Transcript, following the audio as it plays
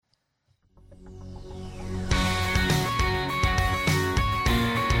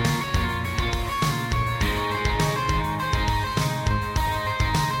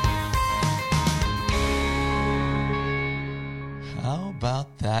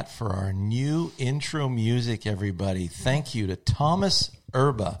that for our new intro music, everybody. Thank you to Thomas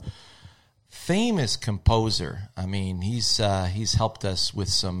Erba, famous composer. I mean, he's helped us with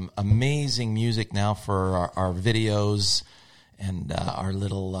some amazing music now for our videos and our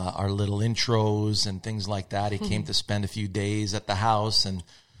little intros and things like that. He came to spend a few days at the house, and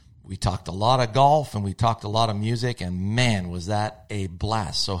we talked a lot of golf and we talked a lot of music, and man, was that a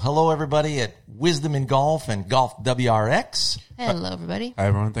blast. So hello, everybody at Wisdom in Golf and Golf WRX. Hello, everybody. Hi,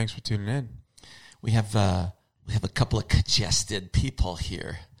 everyone. Thanks for tuning in. We have a couple of congested people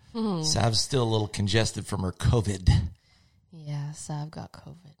here. Sav's still a little congested from her COVID. Yeah, Sav got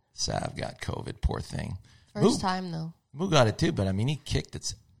COVID. Sav got COVID, poor thing. First time, though. Moo got it too, but I mean, he kicked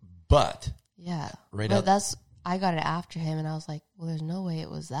its butt. Yeah. Right but up. I got it after him, and I was like, well, there's no way it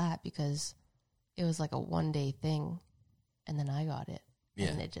was that, because it was like a one-day thing, and then I got it. Yeah.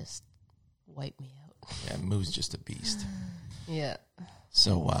 And it just wiped me out. Yeah, Moo's just a beast. Yeah.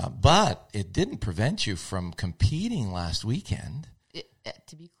 So, but it didn't prevent you from competing last weekend.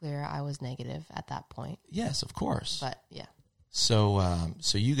 To be clear, I was negative at that point. Yes, of course. But, yeah. So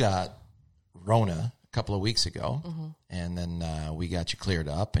you got Rona a couple of weeks ago, and then we got you cleared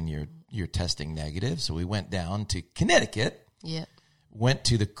up, and you're testing negative. So we went down to Connecticut. Yeah. Went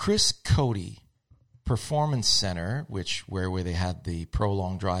to the Chris Cody Performance Center, where they had the Pro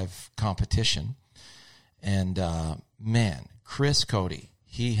Long Drive competition. And man, Chris Cody,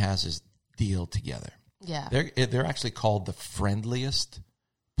 he has his deal together. Yeah. They're actually called the friendliest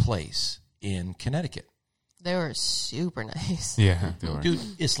place in Connecticut. They were super nice. Yeah, they were. Dude,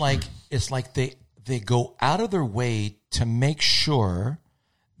 it's like they go out of their way to make sure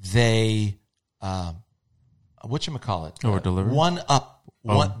they whatchamacallit? Over deliver?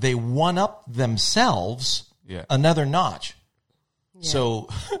 They one up themselves another notch. Yeah. So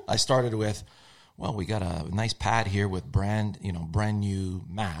I started with, well, we got a nice pad here with brand new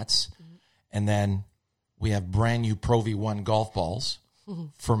mats, and then we have brand new Pro V1 golf balls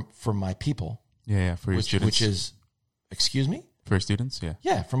for my people. Yeah, for your students. Which is, excuse me? For your students, yeah.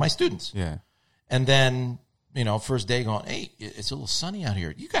 Yeah, for my students. Yeah. And then, first day going, hey, it's a little sunny out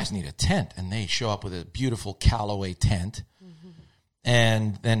here. You guys need a tent. And they show up with a beautiful Callaway tent.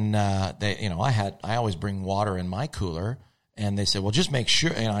 And then I always bring water in my cooler. And they said, well, just make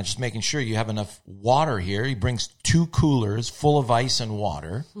sure, just making sure you have enough water here. He brings 2 coolers full of ice and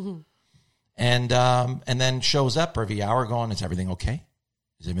water. And then shows up every hour going, is everything okay?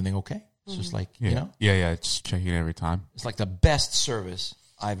 Is everything okay? It's just like, Yeah, just checking it every time. It's like the best service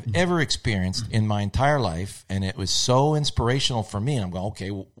I've ever experienced in my entire life. And it was so inspirational for me. And I'm going,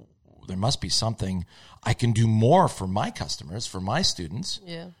 okay, well, there must be something I can do more for my customers, for my students.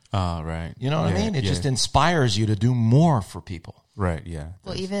 Yeah. Oh, right. You know what I mean? It just inspires you to do more for people. Right, yeah.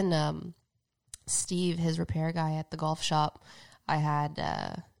 Well, even Steve, his repair guy at the golf shop, I had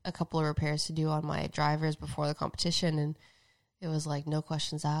a couple of repairs to do on my drivers before the competition, and it was like, no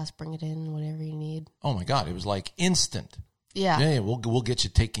questions asked, bring it in whenever you need. Oh my God, it was like instant. Yeah. Yeah, we'll get you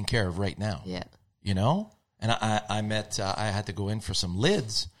taken care of right now. Yeah. And I had to go in for some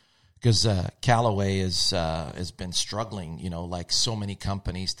lids because Callaway has been struggling, like so many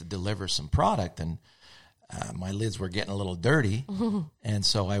companies, to deliver some product, and my lids were getting a little dirty. And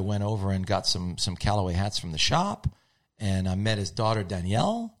so I went over and got some Callaway hats from the shop, and I met his daughter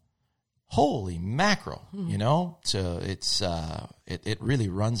Danielle. Holy mackerel, So it really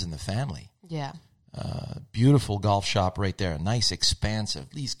runs in the family. Yeah. Beautiful golf shop right there. Nice, expansive.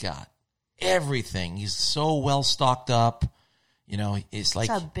 He's got everything. He's so well stocked up. It's like,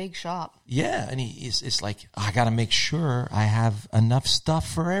 it's a big shop. Yeah, and it's like, I got to make sure I have enough stuff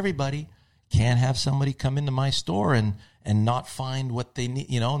for everybody. Can't have somebody come into my store and not find what they need.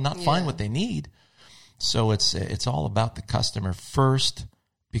 Find what they need. So it's all about the customer first,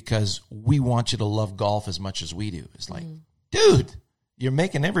 because we want you to love golf as much as we do. It's like, dude, you're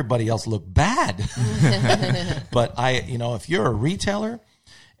making everybody else look bad. But if you're a retailer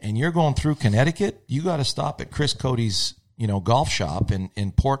and you're going through Connecticut, you got to stop at Chris Cody's, golf shop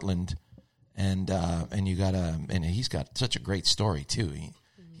in Portland. And he's got such a great story too.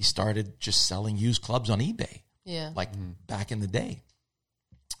 He started just selling used clubs on eBay. Yeah. Back in the day.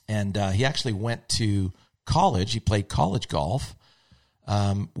 And he actually went to college. He played college golf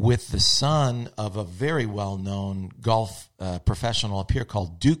with the son of a very well-known golf professional up here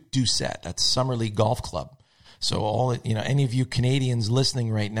called Duke Doucette at Summer League Golf Club. So any of you Canadians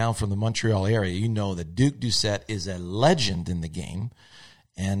listening right now from the Montreal area, that Duke Doucette is a legend in the game.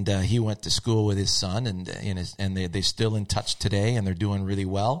 And he went to school with his son, and they're still in touch today, and they're doing really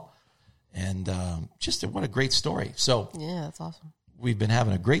well. And what a great story. So yeah, that's awesome. We've been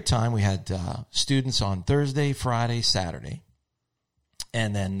having a great time. We had students on Thursday, Friday, Saturday.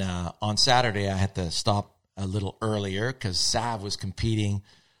 And then on Saturday, I had to stop a little earlier because Sav was competing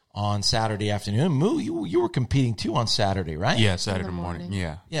on Saturday afternoon. Moo, you were competing too on Saturday, right? Yeah, Saturday morning. morning.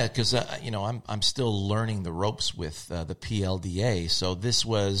 Yeah. Yeah, because I'm still learning the ropes with the PLDA. So this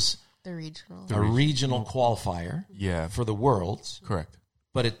was The regional. a regional qualifier Yeah. for the Worlds, Correct.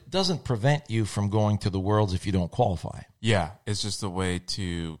 but it doesn't prevent you from going to the Worlds if you don't qualify. Yeah, it's just a way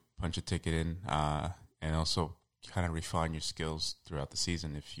to punch a ticket in and also kind of refine your skills throughout the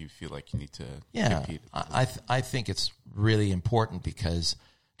season if you feel like you need to compete. I think it's really important because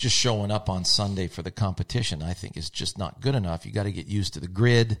just showing up on Sunday for the competition, I think, is just not good enough. You got to get used to the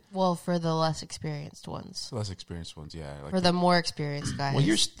grid. Well, for the less experienced ones. The less experienced ones, yeah. Like For the more experienced guys. Well,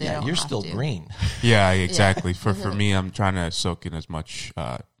 you're they don't you're have still to. green. yeah, exactly. For me, I'm trying to soak in as much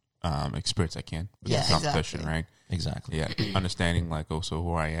experience I can with Yeah, the competition, exactly. right? Exactly. Yeah, understanding like also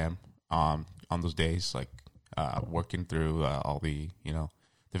who I am on those days, like working through all the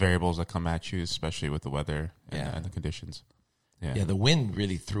the variables that come at you, especially with the weather and the conditions. Yeah, the wind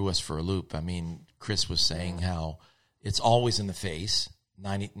really threw us for a loop. I mean, Chris was saying how it's always in the face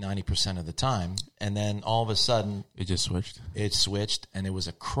 90% of the time, and then all of a sudden It just switched. it switched, and it was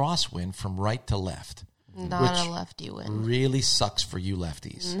a crosswind from right to left. Not Which a lefty win. Really sucks for you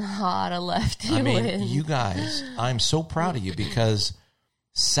lefties. Not a lefty I mean, win. you guys, I'm so proud of you because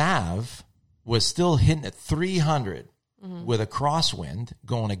Sav was still hitting at 300 with a crosswind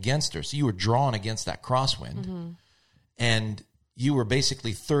going against her. So you were drawing against that crosswind, and you were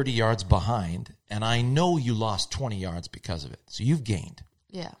basically 30 yards behind, and I know you lost 20 yards because of it. So you've gained.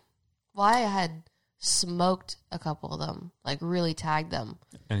 Yeah. Well, I had smoked a couple of them, like really tagged them.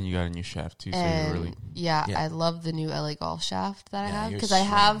 And you got a new shaft too, so And you're really yeah, Yeah. I love the new LA Golf shaft that I have you're because I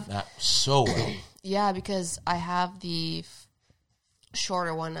swinging have that so well. yeah, because I have the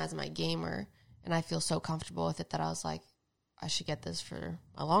shorter one as my gamer, and I feel so comfortable with it that I was like, I should get this for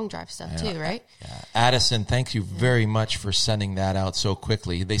my long drive stuff too, right? Yeah. Addison, thank you very much for sending that out so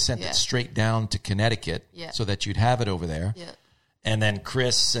quickly. They sent Yeah. it straight down to Connecticut Yeah. so that you'd have it over there. Yeah. And then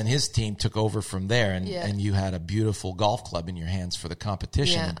Chris and his team took over from there, and, Yeah. and you had a beautiful golf club in your hands for the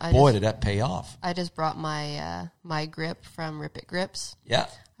competition. Yeah, and I boy, just- did that pay off. I just brought my my grip from Rip It Grips. Yeah.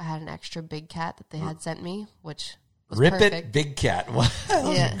 I had an extra big cat that they had sent me, which was Rip perfect. It, Big Cat.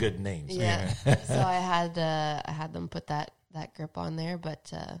 Those Yeah. are good names. Yeah. So I had them put that grip on there,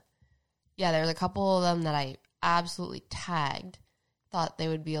 but yeah, there's a couple of them that I absolutely tagged. Thought they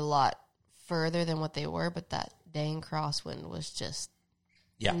would be a lot further than what they were, but that dang crosswind was just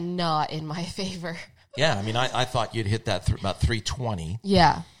Yeah. not in my favor. Yeah. I mean, I thought you'd hit that about 320,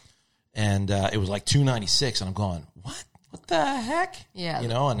 Yeah. and it was like 296, and I'm going, what? What the heck? Yeah, You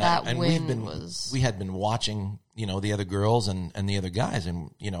know, and that and wind was- we had been watching, the other girls and the other guys,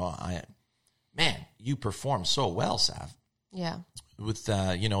 and man, you performed so well, Sav. Yeah. With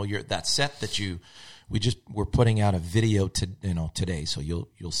your that set that we're putting out a video today, so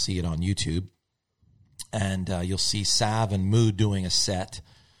you'll see it on YouTube, and you'll see Sav and Moo doing a set,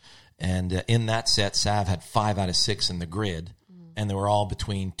 and in that set, Sav had 5 out of 6 in the grid, and they were all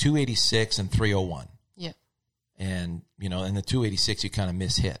between 286 and 301, Yeah. and in the 286 you kind of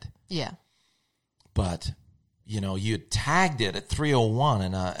mishit, Yeah. but you had tagged it at 301,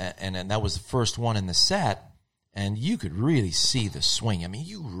 and that was the first one in the set. And you could really see the swing. I mean,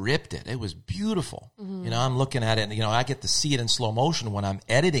 you ripped it. It was beautiful. I'm looking at it, and, I get to see it in slow motion when I'm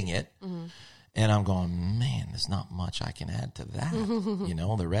editing it. And I'm going, man, there's not much I can add to that.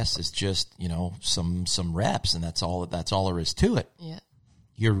 The rest is just, some reps, and that's all there is to it. Yeah.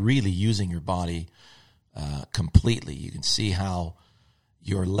 You're really using your body completely. You can see how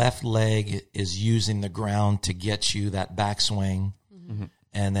your left leg is using the ground to get you that backswing.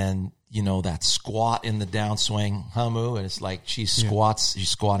 And then, that squat in the downswing, Hamu, and it's like she's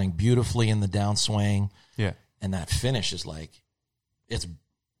squatting beautifully in the downswing. Yeah. And that finish is like,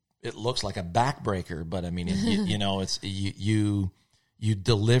 it looks like a backbreaker, but I mean, it's you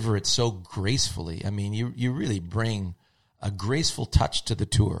deliver it so gracefully. I mean, you really bring a graceful touch to the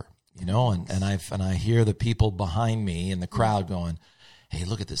tour, and I hear the people behind me in the crowd going, hey,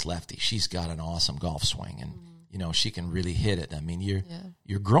 look at this lefty. She's got an awesome golf swing, and she can really hit it. I mean,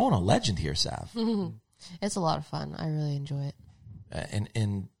 you're growing a legend here, Sav. It's a lot of fun. I really enjoy it.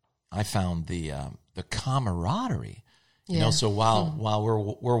 And I found the camaraderie. Yeah. So while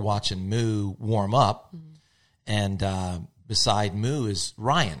we're watching Moo warm up, and beside Moo is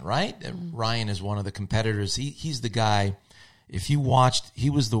Ryan, right? Ryan is one of the competitors. He's the guy. If you watched, he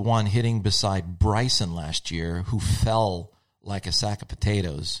was the one hitting beside Bryson last year, who fell like a sack of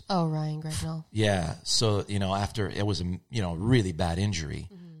potatoes. Oh, Ryan Gregnell. Yeah. So, after it was a, really bad injury.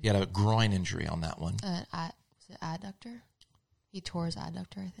 He had a groin injury on that one. Was it adductor? He tore his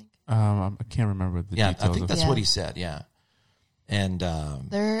adductor, I think. I can't remember the details. I think that's Yeah. what he said. Yeah, and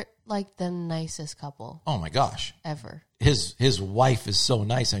They're like the nicest couple oh my gosh, ever. his wife is so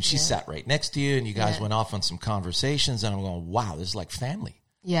nice, and she Yeah. sat right next to you, and you guys Yeah. went off on some conversations, and I'm going, wow, this is like family.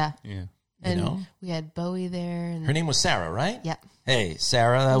 Yeah. Yeah. And know? we had Bowie there. And Her name was Sarah, right? yeah. Hey,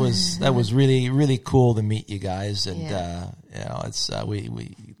 Sarah, that was really, really cool to meet you guys, and Yeah. you know, it's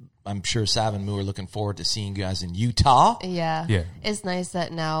I'm sure Sav and Moo are looking forward to seeing you guys in Utah. Yeah. Yeah. It's nice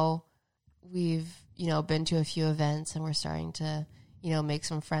that now we've, been to a few events and we're starting to, make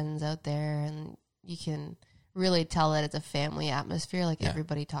some friends out there, and you can really tell that it's a family atmosphere. Like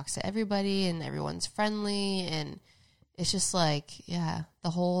everybody talks to everybody and everyone's friendly, and it's just like, the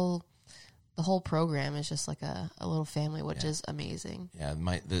whole program is just like a little family, which is amazing. Yeah,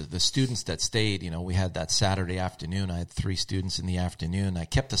 the students that stayed, we had that Saturday afternoon. I had 3 students in the afternoon. I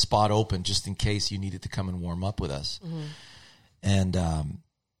kept the spot open just in case you needed to come and warm up with us. Mm-hmm. And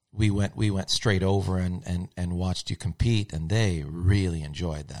we went straight over and watched you compete, and they really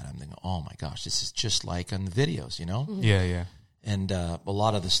enjoyed that. I'm thinking, oh my gosh, this is just like on the videos, Mm-hmm. Yeah, yeah. And a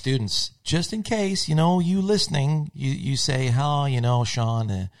lot of the students, just in case, you listening, you say, oh,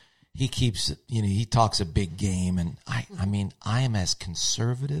 Sean, he keeps, he talks a big game. And I mean, I am as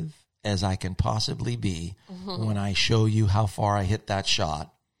conservative as I can possibly be when I show you how far I hit that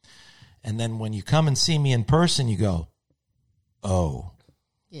shot. And then when you come and see me in person, you go, oh,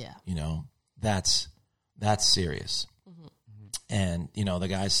 Yeah. that's serious. And, the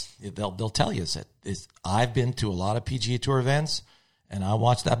guys, they'll tell you, I've been to a lot of PGA Tour events, and I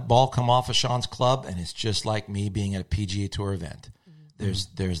watched that ball come off of Sean's club, and it's just like me being at a PGA Tour event.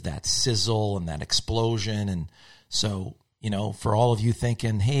 There's that sizzle and that explosion. And so, for all of you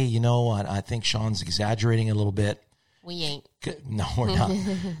thinking, hey, I think Sean's exaggerating a little bit. We ain't. No, we're not.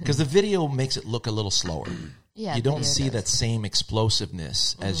 Because the video makes it look a little slower. Yeah. You don't the see video that same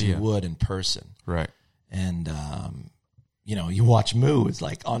explosiveness as you would in person. Right. And, you watch Moo, it's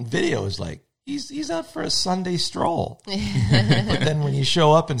like on video, it's like, he's out for a Sunday stroll. But then when you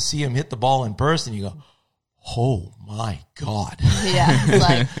show up and see him hit the ball in person, you go, oh my God. Yeah. It's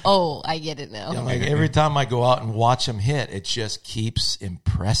like, oh, I get it now. Like every time I go out and watch him hit, it just keeps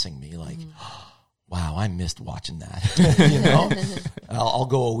impressing me. Like, wow, I missed watching that. I'll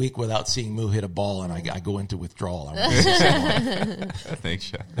go a week without seeing Moo hit a ball, and I go into withdrawal. Thanks,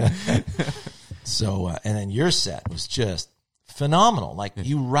 Sean. So, and then your set was just phenomenal. Like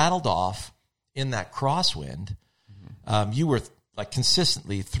you rattled off in that crosswind. You were like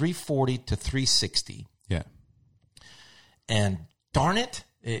consistently 340 to 360. Yeah. And darn it,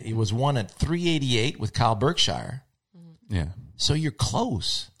 it was one at 388 with Kyle Berkshire. Yeah. So you're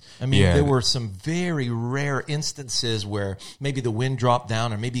close. I mean, there were some very rare instances where maybe the wind dropped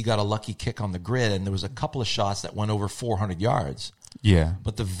down, or maybe you got a lucky kick on the grid, and there was a couple of shots that went over 400 yards. Yeah.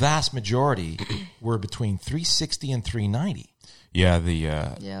 But the vast majority were between 360 and 390. Yeah,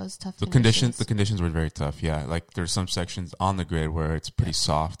 It was tough. the conditions were very tough. Yeah, like there's some sections on the grid where it's pretty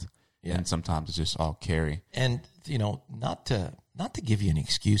soft, and sometimes it's just all carry. And not to give you any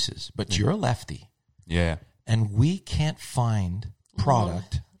excuses, but you're a lefty, Yeah. and we can't find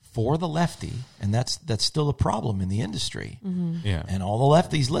product for the lefty, and that's still a problem in the industry. Yeah. And all the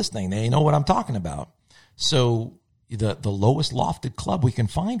lefties listening, they know what I'm talking about. So the lowest lofted club we can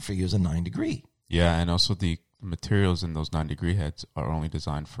find for you is a 9 degree. Yeah, and also the materials in those 9-degree heads are only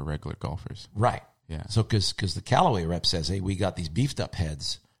designed for regular golfers. Right. Yeah. So because the Callaway rep says, hey, we got these beefed up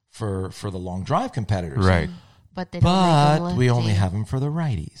heads for the long drive competitors. Right. But they don't make them But we only lefty. have them for the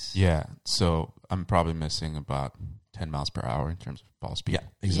righties. Yeah. So I'm probably missing about 10 miles per hour in terms of ball speed. Yeah,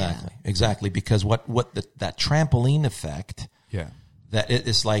 exactly. Because that trampoline effect, Yeah. that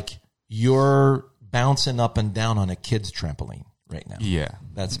it's like you're bouncing up and down on a kid's trampoline right now. Yeah.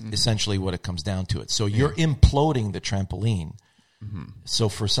 That's essentially what it comes down to it. So you're imploding the trampoline. So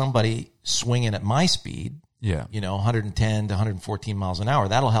for somebody swinging at my speed, Yeah. 110 to 114 miles an hour,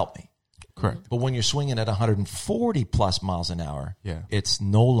 that'll help me. Correct. But when you're swinging at 140 plus miles an hour, Yeah. it's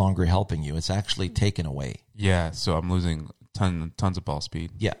no longer helping you. It's actually taken away. Yeah. So I'm losing tons of ball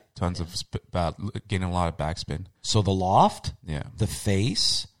speed. Yeah. Tons of getting a lot of backspin. So the loft, Yeah. the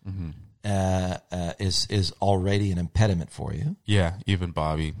face, is already an impediment for you. Yeah. Even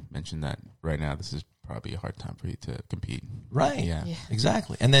Bobby mentioned that right now this is probably a hard time for you to compete. Right. Yeah.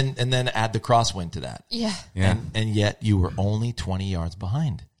 Exactly. And then add the crosswind to that. Yeah. Yeah. And yet you were only 20 yards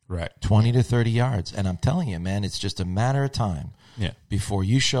behind. Right. 20 to 30 yards. And I'm telling you, man, it's just a matter of time Yeah. before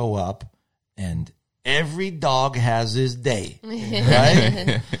you show up, and every dog has his day,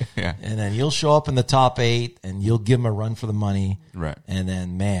 right? Yeah. And then you'll show up in the top 8 and you'll give them a run for the money. Right. And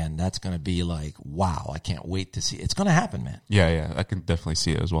then, man, that's going to be like, wow, I can't wait to see. It's going to happen, man. Yeah. I can definitely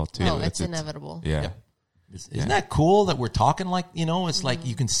see it as well too. Oh, it's inevitable. Yeah. Isn't that cool that we're talking like, it's like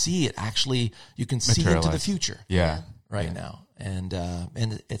you can see it actually, you can see into the future. Yeah. Right now. And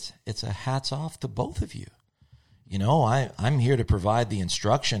it's a hats off to both of you. I'm here to provide the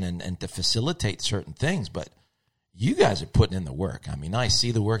instruction and to facilitate certain things, but you guys are putting in the work. I mean, I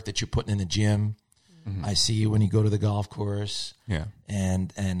see the work that you're putting in the gym. Mm-hmm. I see you when you go to the golf course. Yeah.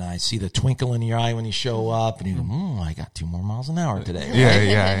 And I see the twinkle in your eye when you show up and you go, I got 2 more miles an hour today. Right?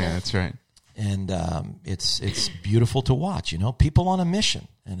 Yeah, that's right. And it's beautiful to watch, people on a mission.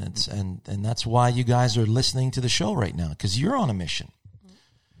 And it's and that's why you guys are listening to the show right now, because you're on a mission.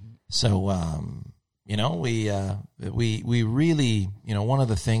 So we really, one of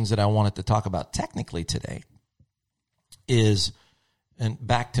the things that I wanted to talk about technically today is, and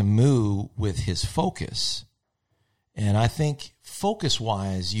back to Moo with his focus. And I think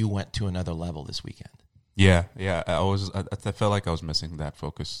focus-wise, you went to another level this weekend. Yeah. I felt like I was missing that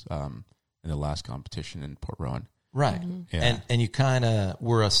focus in the last competition in Port Rowan. Right. Mm-hmm. Yeah. And you kind of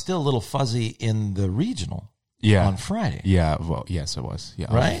were still a little fuzzy in the regional on Friday. Yeah, well, yes, I was. Yeah,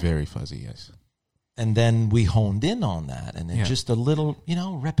 I was very fuzzy, yes. And then we honed in on that. And then just a little,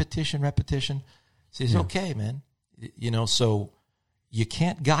 repetition. Says, okay, man. So you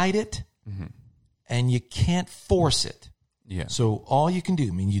can't guide it and you can't force it. Yeah. So all you can do,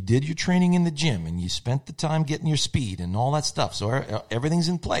 you did your training in the gym and you spent the time getting your speed and all that stuff. So everything's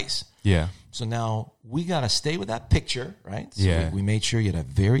in place. Yeah. So now we got to stay with that picture, right? So we made sure you had a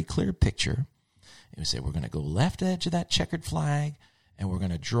very clear picture. And we said, we're going to go left edge of that checkered flag and we're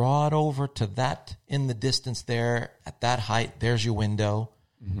going to draw it over to that in the distance there at that height. There's your window.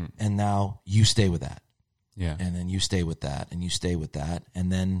 Mm-hmm. And now you stay with that. Yeah. And then you stay with that and you stay with that.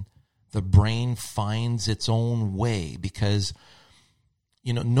 And then the brain finds its own way because,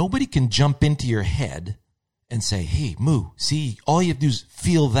 nobody can jump into your head and say, hey, Moo, see, all you have to do is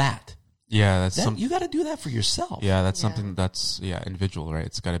feel that. Yeah, you got to do that for yourself. Yeah, that's something that's individual, right?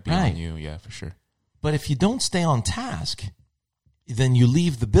 It's got to be on you, yeah, for sure. But if you don't stay on task, then you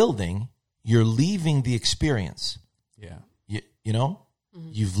leave the building, you're leaving the experience. Yeah.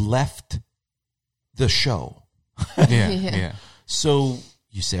 You've left the show. Yeah. So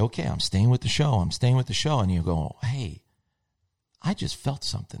you say, okay, I'm staying with the show. And you go, hey, I just felt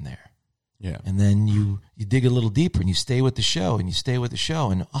something there. Yeah. And then you dig a little deeper and you stay with the show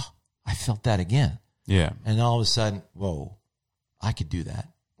and I felt that again. Yeah. And all of a sudden, whoa, I could do that.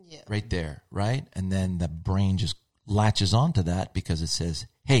 Yeah. Right there, right? And then the brain just latches onto that because it says,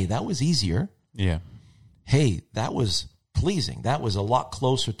 hey, that was easier. Yeah. Hey, that was pleasing. That was a lot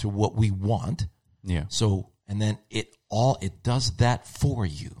closer to what we want. Yeah. So, and then it does that for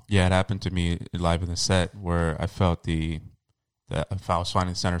you. Yeah, it happened to me live in the set where I felt if I was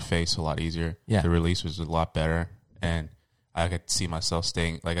finding center face a lot easier. Yeah. The release was a lot better. And I could see myself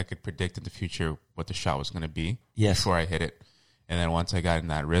staying, like I could predict in the future what the shot was going to be before I hit it. And then once I got in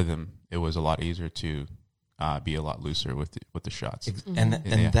that rhythm, it was a lot easier to be a lot looser with the shots. And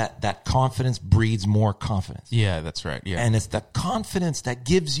that confidence breeds more confidence. Yeah, that's right. Yeah. And it's the confidence that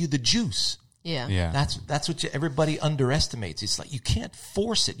gives you the juice. Yeah. Yeah. That's what everybody underestimates. It's like you can't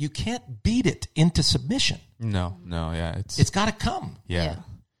force it. You can't beat it into submission. No, yeah. It's got to come. Yeah.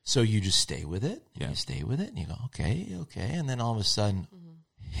 So you just stay with it. Yeah. You stay with it and you go, okay. And then all of a sudden,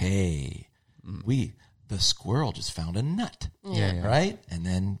 hey, the squirrel just found a nut. Yeah. Right? And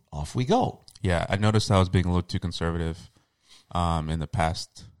then off we go. Yeah. I noticed I was being a little too conservative in the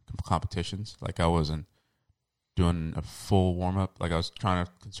past competitions. Like I wasn't doing a full warm up. Like I was trying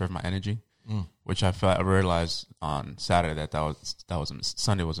to conserve my energy. Which I realized on Saturday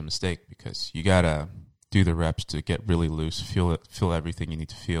Sunday was a mistake because you gotta do the reps to get really loose, feel everything you need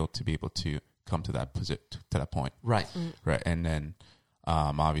to feel to be able to come to that point. Right. Right. And then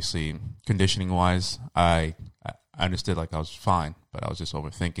obviously conditioning wise, I understood like I was fine, but I was just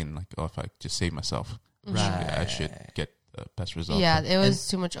overthinking like, if I just save myself, I should get the best result. Yeah, it was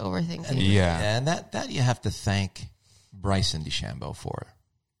too much overthinking. And that you have to thank Bryson DeChambeau for.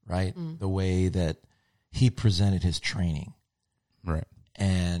 Right? The way that he presented his training. Right.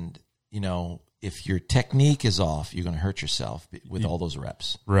 And, if your technique is off, you're going to hurt yourself with all those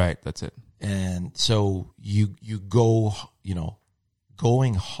reps. Right. That's it. And so you go,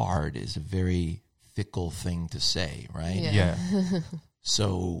 going hard is a very fickle thing to say, right? Yeah.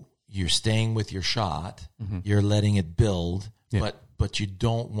 So you're staying with your shot, you're letting it build, but you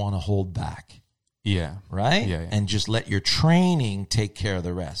don't want to hold back. Yeah. Right? Yeah. And just let your training take care of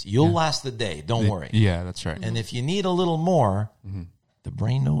the rest. You'll last the day. Don't worry. Yeah, that's right. And if you need a little more, the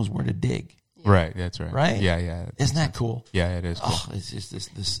brain knows where to dig. Right. That's right. Right? Yeah. Isn't that cool? Yeah, it is cool. Oh, it's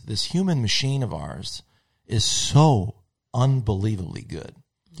just this human machine of ours is so unbelievably good.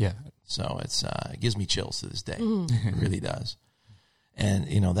 Yeah. So it gives me chills to this day. It really does. And,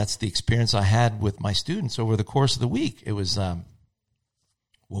 you know, that's the experience I had with my students over the course of the week. It was,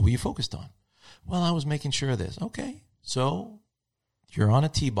 what were you focused on? Well, I was making sure of this. Okay, so you're on a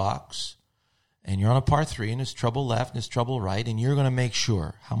tee box and you're on a par 3 and there's trouble left and there's trouble right, and you're going to make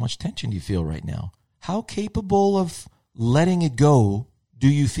sure. How much tension do you feel right now? How capable of letting it go do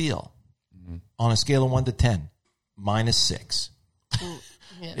you feel? On a scale of 1 to 10, -6.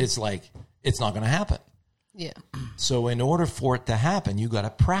 Yeah. It's like, it's not going to happen. Yeah. So in order for it to happen, you got to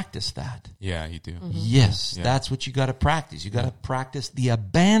practice that. Yeah, you do. Yes, Yeah. that's what you got to practice. You got to practice the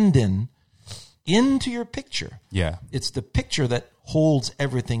abandon into your picture. Yeah. It's the picture that holds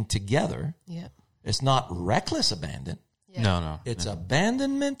everything together. Yeah. It's not reckless abandon. Yeah. No. It's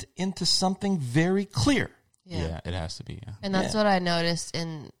abandonment into something very clear. Yeah. It has to be. Yeah. And that's what I noticed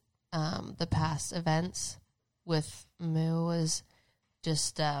in the past events with Moo was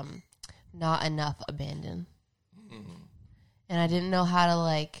just not enough abandon. And I didn't know how to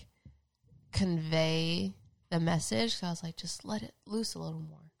like convey the message. So I was like, just let it loose a little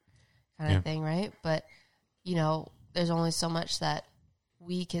more kind of thing, right? But, you know, there's only so much that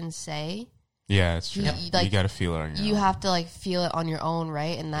we can say. Yeah, it's true. Like, you got to feel it on your You own. have to like feel it on your own,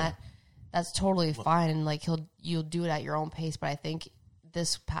 right? And that's totally fine. And like you'll do it at your own pace. But I think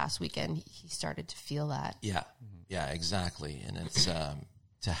this past weekend he started to feel that. Yeah, yeah, exactly. And it's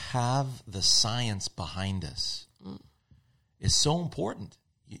to have the science behind us is so important,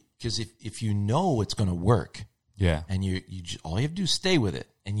 because if you know it's going to work, Yeah. and you all you have to do is stay with it,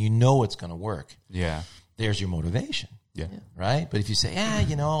 and you know it's going to work, Yeah. there's your motivation, Yeah. right? But if you say,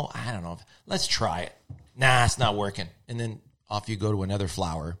 you know, I don't know, let's try it. Nah, it's not working, and then off you go to another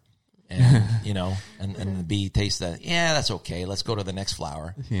flower. And, you know, and the bee tastes that. Yeah, that's okay. Let's go to the next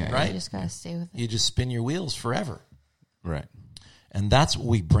flower. Yeah. Right? You just gotta stay with it. You just spin your wheels forever. Right. And that's what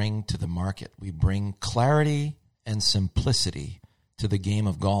we bring to the market. We bring clarity and simplicity to the game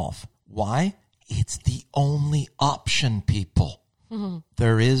of golf. Why? It's the only option, people.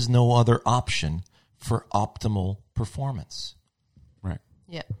 There is no other option for optimal performance. Right.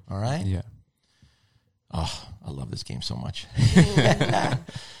 Yeah. All right? Yeah. Oh, I love this game so much.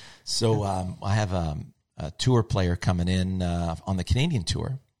 So I have a tour player coming in on the Canadian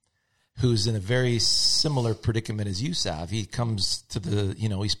tour who's in a very similar predicament as you, Sav. He comes to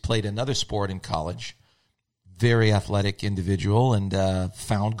he's played another sport in college, very athletic individual, and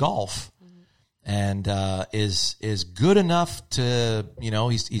found golf. And is good enough to,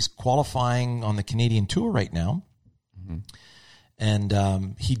 he's qualifying on the Canadian tour right now.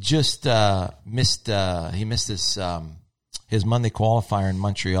 And he just missed his Monday qualifier in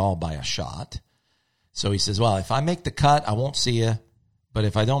Montreal by a shot. So he says, well, if I make the cut, I won't see you. But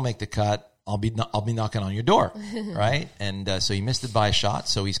if I don't make the cut, I'll be knocking on your door, right? And so he missed it by a shot.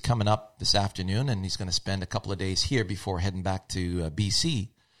 So he's coming up this afternoon, and he's going to spend a couple of days here before heading back to BC.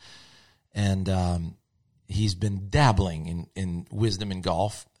 And he's been dabbling in wisdom in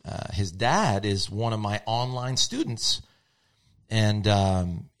golf. His dad is one of my online students, and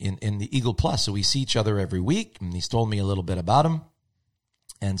in the Eagle Plus. So we see each other every week, and he's told me a little bit about him.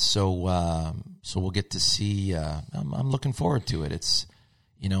 And so we'll get to see. I'm looking forward to it. It's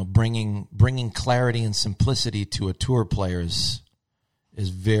bringing clarity and simplicity to a tour player is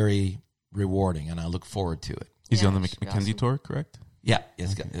very rewarding, and I look forward to it. He's Yeah. on the Should be Mackenzie awesome. tour, correct? Yeah,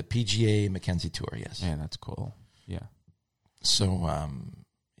 it's got the PGA Mackenzie Tour. Yes. Man, that's cool. Yeah. So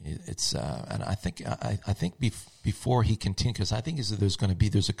it's and I think before he continues, because I think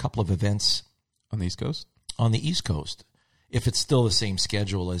there's a couple of events On the East Coast? on the East Coast. If it's still the same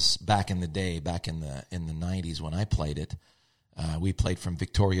schedule as back in the day, back in the 90s when I played it, we played from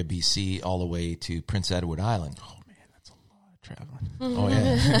Victoria, BC, all the way to Prince Edward Island. Oh, man, that's a lot of traveling. Oh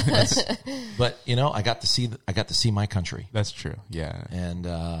yeah, but I got to see my country, That's true. Yeah. and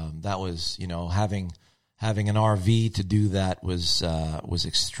that was having an RV to do that was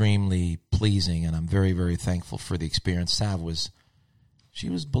extremely pleasing, and I'm very, very thankful for the experience. Sav she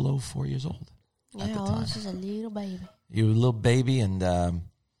was below 4 years old at the time. She's a little baby. You were a little baby, and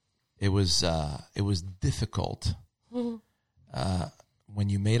it was difficult when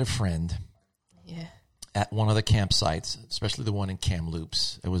you made a friend Yeah. at one of the campsites, especially the one in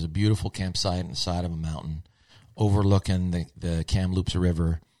Kamloops. It was a beautiful campsite on the side of a mountain overlooking the Kamloops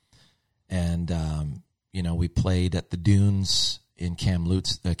River, and we played at the dunes in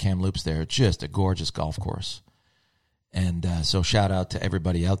Kamloops there. Just a gorgeous golf course, and so shout out to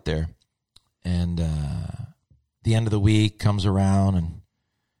everybody out there. And the end of the week comes around and,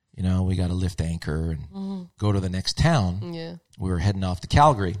 you know, we got to lift anchor and go to the next town. Yeah. We were heading off to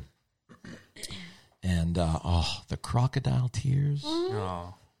Calgary. And, the crocodile tears.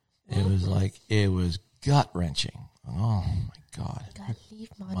 Oh. It was gut-wrenching. Oh, my God. Gotta leave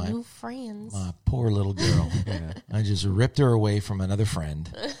my new friends. My poor little girl. I just ripped her away from another friend.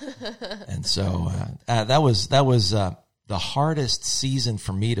 And so that was the hardest season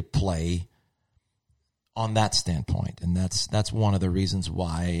for me to play on that standpoint. And that's one of the reasons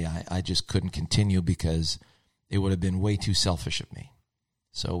why I just couldn't continue, because it would have been way too selfish of me.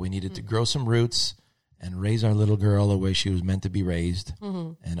 So we needed to grow some roots and raise our little girl the way she was meant to be raised,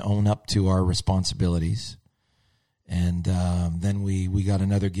 and own up to our responsibilities. And then we got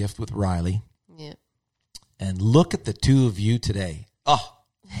another gift with Riley. Yeah. And look at the two of you today. Oh,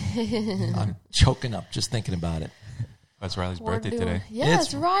 I'm choking up just thinking about it. That's Riley's birthday today. Yeah,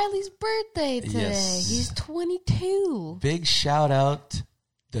 it's Riley's birthday today. Yes. He's 22. Big shout out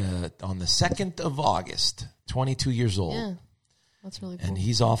on the 2nd of August, 22 years old. Yeah. That's really cool. And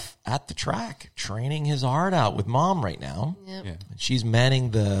he's off at the track training his heart out with Mom right now. Yep. Yeah. She's manning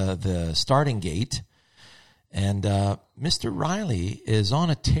the starting gate. And Mr. Riley is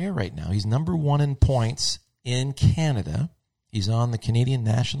on a tear right now. He's number 1 in points in Canada. He's on the Canadian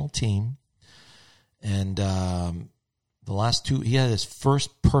national team. And the last 2, he had his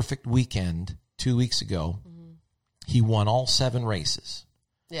first perfect weekend 2 weeks ago. He won all 7 races.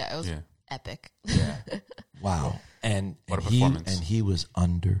 Yeah, it was epic. Yeah. Wow. And What a performance. he was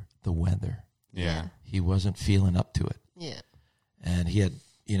under the weather. Yeah. He wasn't feeling up to it. Yeah. And he had,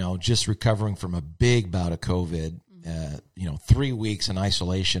 just recovering from a big bout of COVID, 3 weeks in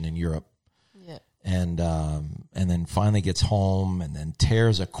isolation in Europe. Yeah. And then finally gets home and then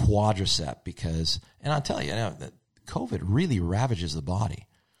tears a quadricep because, and I'll tell you, that COVID really ravages the body.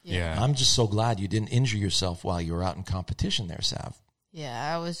 Yeah. I'm just so glad you didn't injure yourself while you were out in competition there, Sav.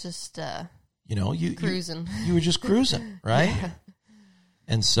 Yeah, I was just You cruising. You were just cruising, right? Yeah.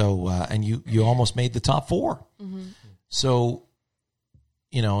 And so, and you almost made the top 4. So,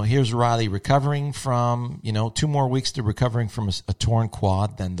 here's Riley recovering from, 2 more weeks to recovering from a torn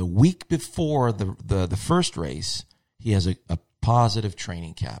quad. Then the week before the first race, he has a positive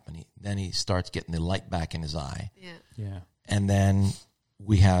training cap, and then he starts getting the light back in his eye. Yeah. Yeah. And then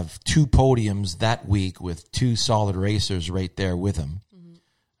we have 2 podiums that week with 2 solid racers right there with him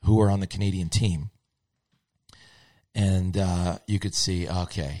who are on the Canadian team. And you could see,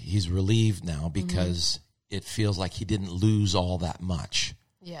 okay, he's relieved now because it feels like he didn't lose all that much.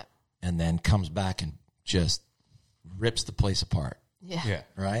 Yeah. And then comes back and just rips the place apart, Yeah. Yeah.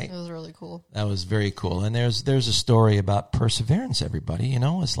 right? It was really cool. That was very cool. And there's a story about perseverance, everybody.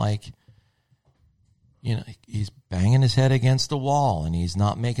 It's like, he's banging his head against the wall and he's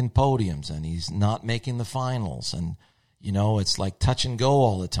not making podiums and he's not making the finals. And, it's like touch and go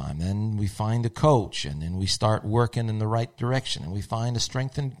all the time. Then we find a coach and then we start working in the right direction and we find a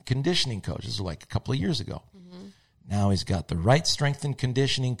strength and conditioning coach. This was like a couple of years ago. Now he's got the right strength and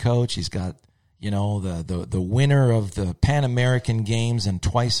conditioning coach. He's got, the winner of the Pan American Games and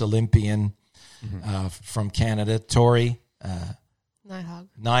twice Olympian from Canada, Tori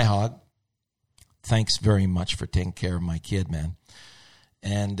Nyhog. Thanks very much for taking care of my kid, man.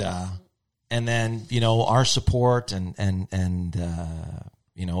 And then, our support and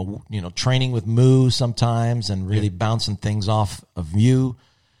training with Moo sometimes and really bouncing things off of you.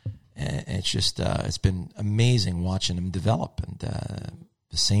 And it's just, it's been amazing watching him develop, and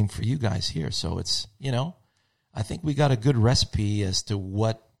the same for you guys here. So it's, I think we got a good recipe as to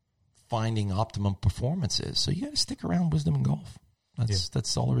what finding optimum performance is. So you got to stick around Wisdom in Golf.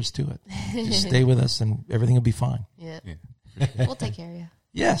 That's all there is to it. Just stay with us and everything will be fine. Yeah. Yeah. We'll take care of you.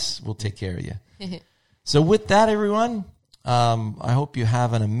 Yes, we'll take care of you. So with that, everyone, I hope you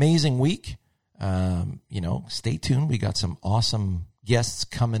have an amazing week. Stay tuned. We got some awesome guests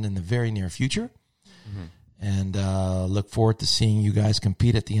coming in the very near future. And look forward to seeing you guys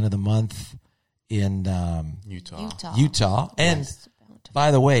compete at the end of the month in Utah. And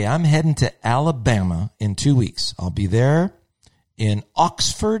by the way, I'm heading to Alabama in 2 weeks. I'll be there in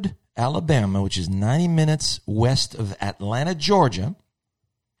Oxford, Alabama, which is 90 minutes west of Atlanta, Georgia.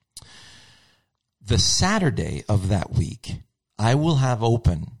 The Saturday of that week, I will have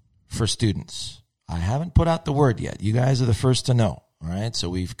open for students. I haven't put out the word yet. You guys are the first to know. All right. So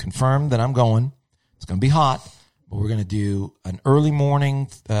we've confirmed that I'm going. It's going to be hot, but we're going to do an early morning,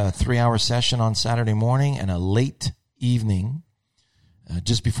 3-hour session on Saturday morning and a late evening,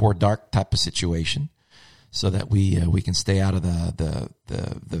 just before dark type of situation, so that we can stay out of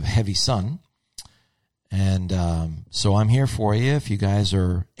the heavy sun. And so I'm here for you. If you guys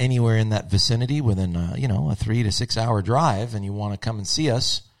are anywhere in that vicinity within, a 3 to 6 hour drive and you want to come and see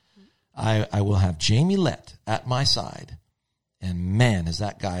us, I will have Jamie Lett at my side. And man, has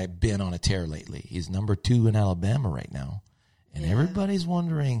that guy been on a tear lately. He's number 2 in Alabama right now. And everybody's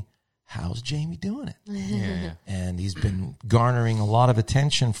wondering, how's Jamie doing it? Yeah. And he's been garnering a lot of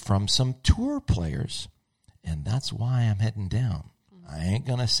attention from some tour players. And that's why I'm heading down. I ain't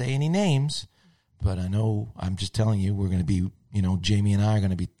going to say any names, but I know, I'm just telling you, we're going to be, Jamie and I are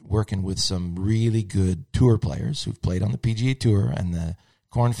going to be working with some really good tour players who've played on the PGA Tour and the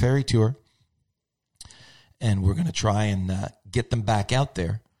Korn Ferry Tour. And we're going to try and get them back out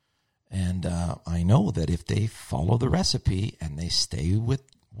there. And I know that if they follow the recipe and they stay with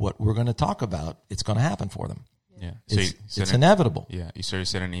what we're going to talk about, it's going to happen for them. Yeah. It's inevitable. Yeah. You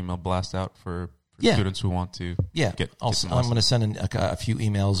sent an email blast out for Yeah. students who want to get some I'm going to send a few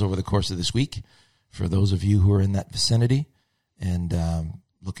emails over the course of this week for those of you who are in that vicinity, and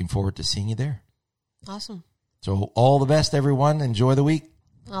looking forward to seeing you there. Awesome. So all the best, everyone. Enjoy the week.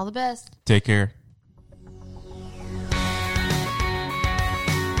 All the best. Take care.